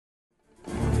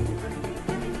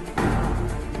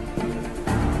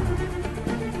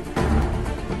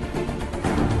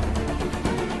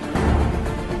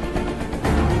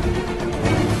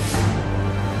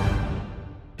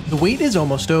wait is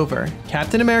almost over.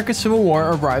 Captain America Civil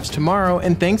War arrives tomorrow,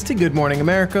 and thanks to Good Morning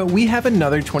America, we have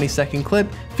another 20-second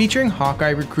clip featuring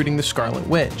Hawkeye recruiting the Scarlet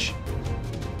Witch.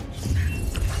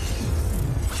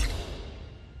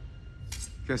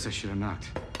 Guess I should have knocked.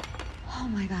 Oh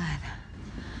my God.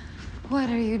 What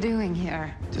are you doing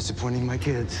here? Disappointing my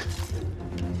kids.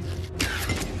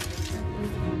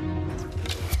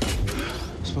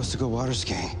 I'm supposed to go water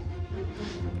skiing.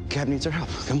 Cap needs our help.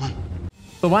 Come on.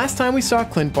 The last time we saw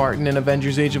Clint Barton in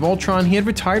Avengers Age of Ultron, he had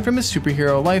retired from his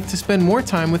superhero life to spend more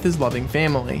time with his loving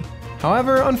family.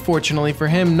 However, unfortunately for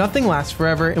him, nothing lasts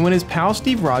forever, and when his pal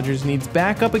Steve Rogers needs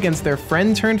backup against their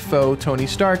friend-turned-foe Tony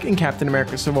Stark in Captain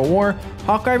America Civil War,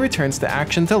 Hawkeye returns to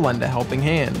action to lend a helping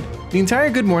hand. The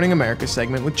entire Good Morning America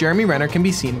segment with Jeremy Renner can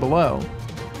be seen below.